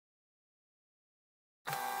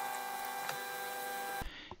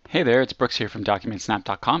Hey there, it's Brooks here from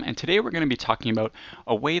DocumentSnap.com, and today we're going to be talking about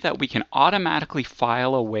a way that we can automatically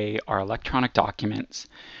file away our electronic documents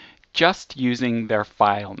just using their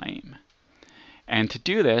file name. And to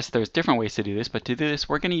do this, there's different ways to do this, but to do this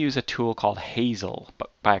we're going to use a tool called Hazel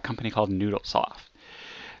by a company called Noodlesoft.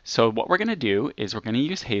 So what we're going to do is we're going to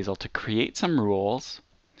use Hazel to create some rules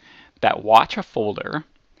that watch a folder,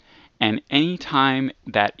 and anytime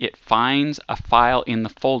that it finds a file in the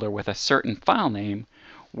folder with a certain file name,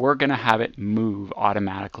 we're going to have it move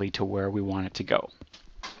automatically to where we want it to go.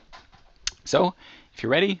 So if you're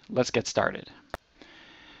ready, let's get started.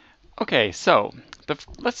 Okay, so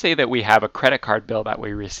let's say that we have a credit card bill that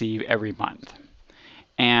we receive every month.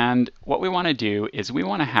 And what we want to do is we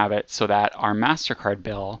want to have it so that our MasterCard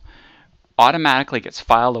bill automatically gets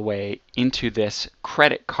filed away into this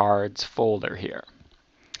credit cards folder here.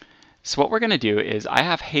 So what we're going to do is I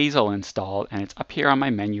have Hazel installed and it's up here on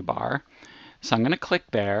my menu bar. So I'm going to click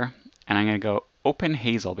there and I'm going to go Open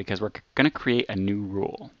Hazel because we're going to create a new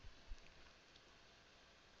rule.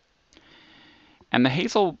 And the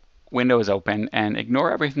Hazel window is open, and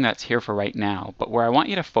ignore everything that's here for right now, but where I want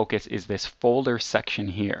you to focus is this folder section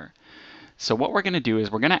here. So what we're going to do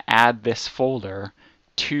is we're going to add this folder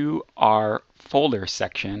to our folder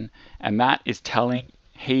section, and that is telling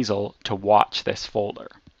Hazel to watch this folder.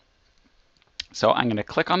 So I'm going to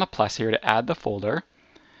click on the plus here to add the folder.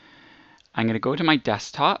 I'm going to go to my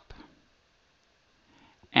desktop,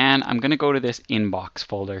 and I'm going to go to this inbox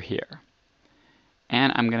folder here.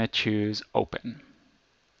 And I'm going to choose Open.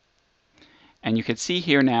 And you can see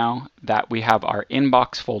here now that we have our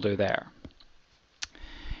inbox folder there.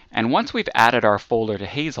 And once we've added our folder to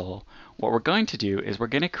Hazel, what we're going to do is we're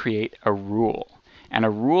going to create a rule. And a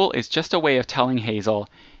rule is just a way of telling Hazel,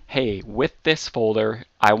 hey, with this folder,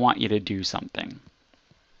 I want you to do something.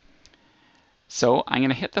 So I'm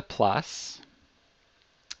going to hit the plus,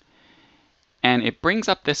 and it brings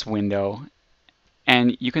up this window,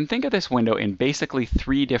 and you can think of this window in basically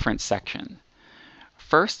three different sections.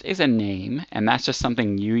 First is a name, and that's just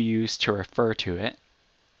something you use to refer to it.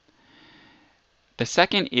 The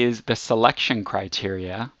second is the selection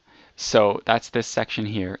criteria, so that's this section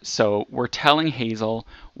here. So we're telling Hazel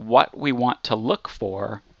what we want to look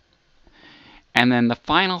for, and then the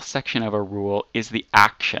final section of a rule is the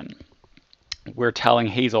action. We're telling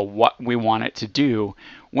Hazel what we want it to do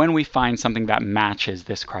when we find something that matches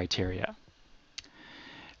this criteria.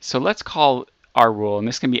 So let's call our rule, and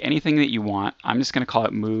this can be anything that you want. I'm just going to call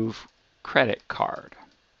it Move Credit Card.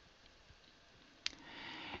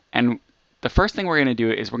 And the first thing we're going to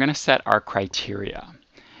do is we're going to set our criteria.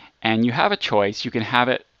 And you have a choice. You can have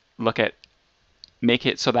it make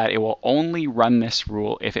it so that it will only run this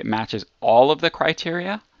rule if it matches all of the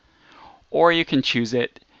criteria, or you can choose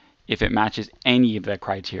it if it matches any of the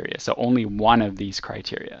criteria, so only one of these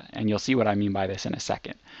criteria. And you'll see what I mean by this in a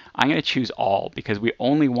second. I'm going to choose all because we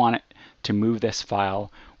only want it to move this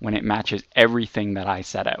file when it matches everything that I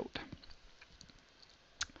set out.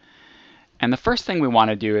 And the first thing we want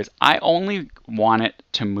to do is I only want it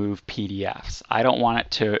to move PDFs. I don't want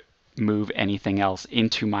it to move anything else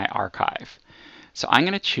into my archive. So I'm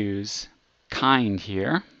going to choose kind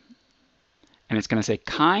here, and it's going to say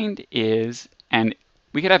kind is, and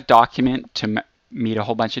we could have document to meet a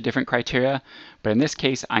whole bunch of different criteria, but in this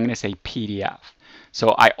case I'm going to say PDF.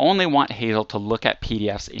 So I only want Hazel to look at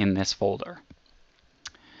PDFs in this folder.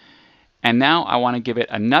 And now I want to give it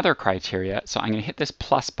another criteria, so I'm going to hit this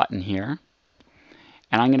plus button here,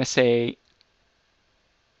 and I'm going to say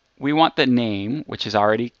we want the name, which is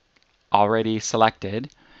already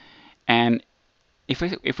selected, and if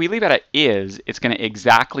we leave it at is, it's going to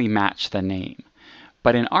exactly match the name.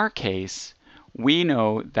 But in our case, we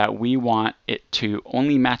know that we want it to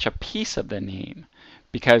only match a piece of the name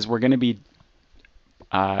because we're going to be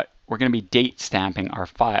date stamping our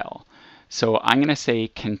file. So I'm going to say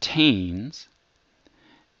contains,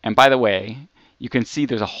 and by the way, you can see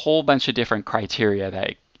there's a whole bunch of different criteria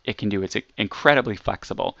that it can do. It's incredibly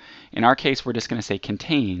flexible. In our case, we're just going to say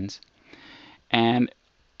contains, and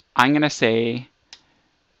I'm going to say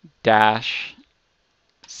dash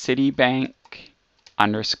Citibank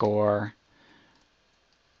 _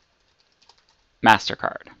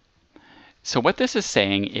 MasterCard. So what this is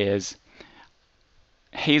saying is,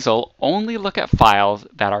 Hazel, only look at files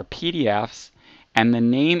that are PDFs, and the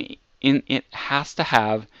name in it has to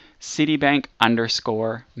have Citibank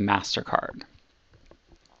 _ MasterCard.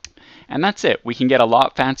 And that's it. We can get a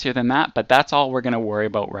lot fancier than that, but that's all we're going to worry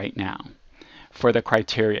about right now for the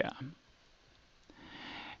criteria.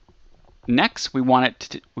 Next, we want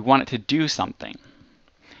it to do something.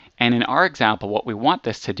 And in our example, what we want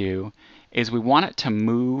this to do is we want it to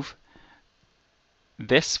move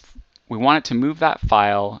we want it to move that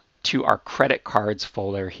file to our credit cards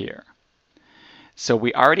folder here. So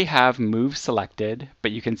we already have move selected,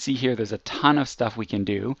 but you can see here there's a ton of stuff we can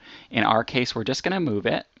do. In our case, we're just going to move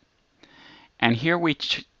it. And here we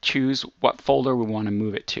choose what folder we want to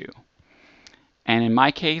move it to. And in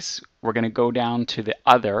my case, we're going to go down to the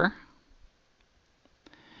other.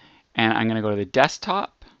 And I'm going to go to the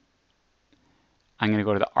desktop. I'm going to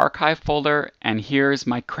go to the archive folder. And here's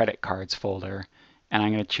my credit cards folder. And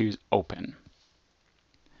I'm going to choose open.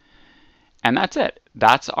 And that's it.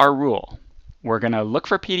 That's our rule. We're going to look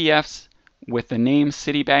for PDFs with the name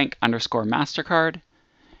Citibank_Mastercard,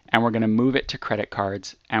 and we're going to move it to credit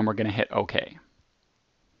cards, and we're going to hit OK.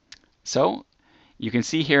 So you can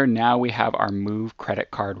see here now we have our move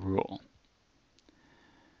credit card rule.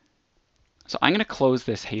 So I'm going to close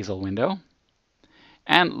this Hazel window,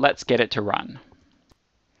 and let's get it to run.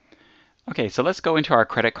 Okay, so let's go into our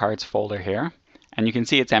credit cards folder here, and you can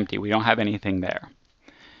see it's empty. We don't have anything there.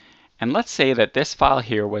 And let's say that this file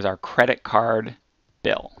here was our credit card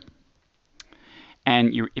bill.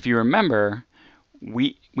 And if you remember,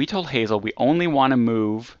 we told Hazel we only want to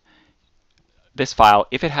move this file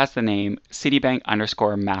if it has the name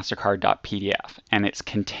Citibank_Mastercard.pdf and it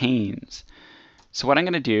contains. So what I'm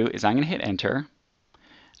going to do is I'm going to hit enter.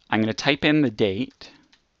 I'm going to type in the date.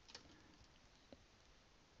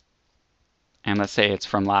 And let's say it's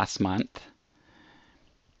from last month.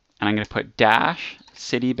 And I'm going to put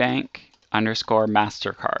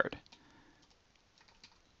 -Citibank_Mastercard.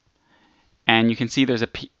 And you can see there's a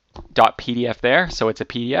 .pdf there, so it's a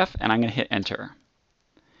PDF, and I'm going to hit enter.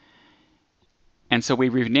 And so we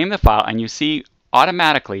rename the file, and you see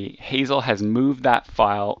automatically Hazel has moved that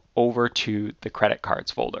file over to the credit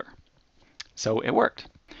cards folder. So it worked.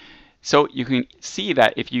 So you can see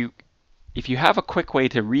that if you have a quick way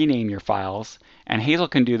to rename your files, and Hazel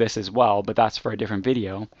can do this as well, but that's for a different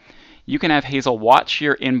video, you can have Hazel watch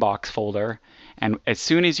your inbox folder, and as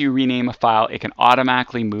soon as you rename a file, it can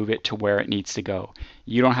automatically move it to where it needs to go.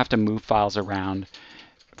 You don't have to move files around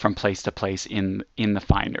from place to place in the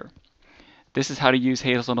Finder. This is how to use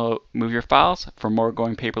Hazel to move your files. For more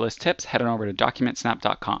going paperless tips, head on over to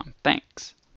DocumentSnap.com. Thanks.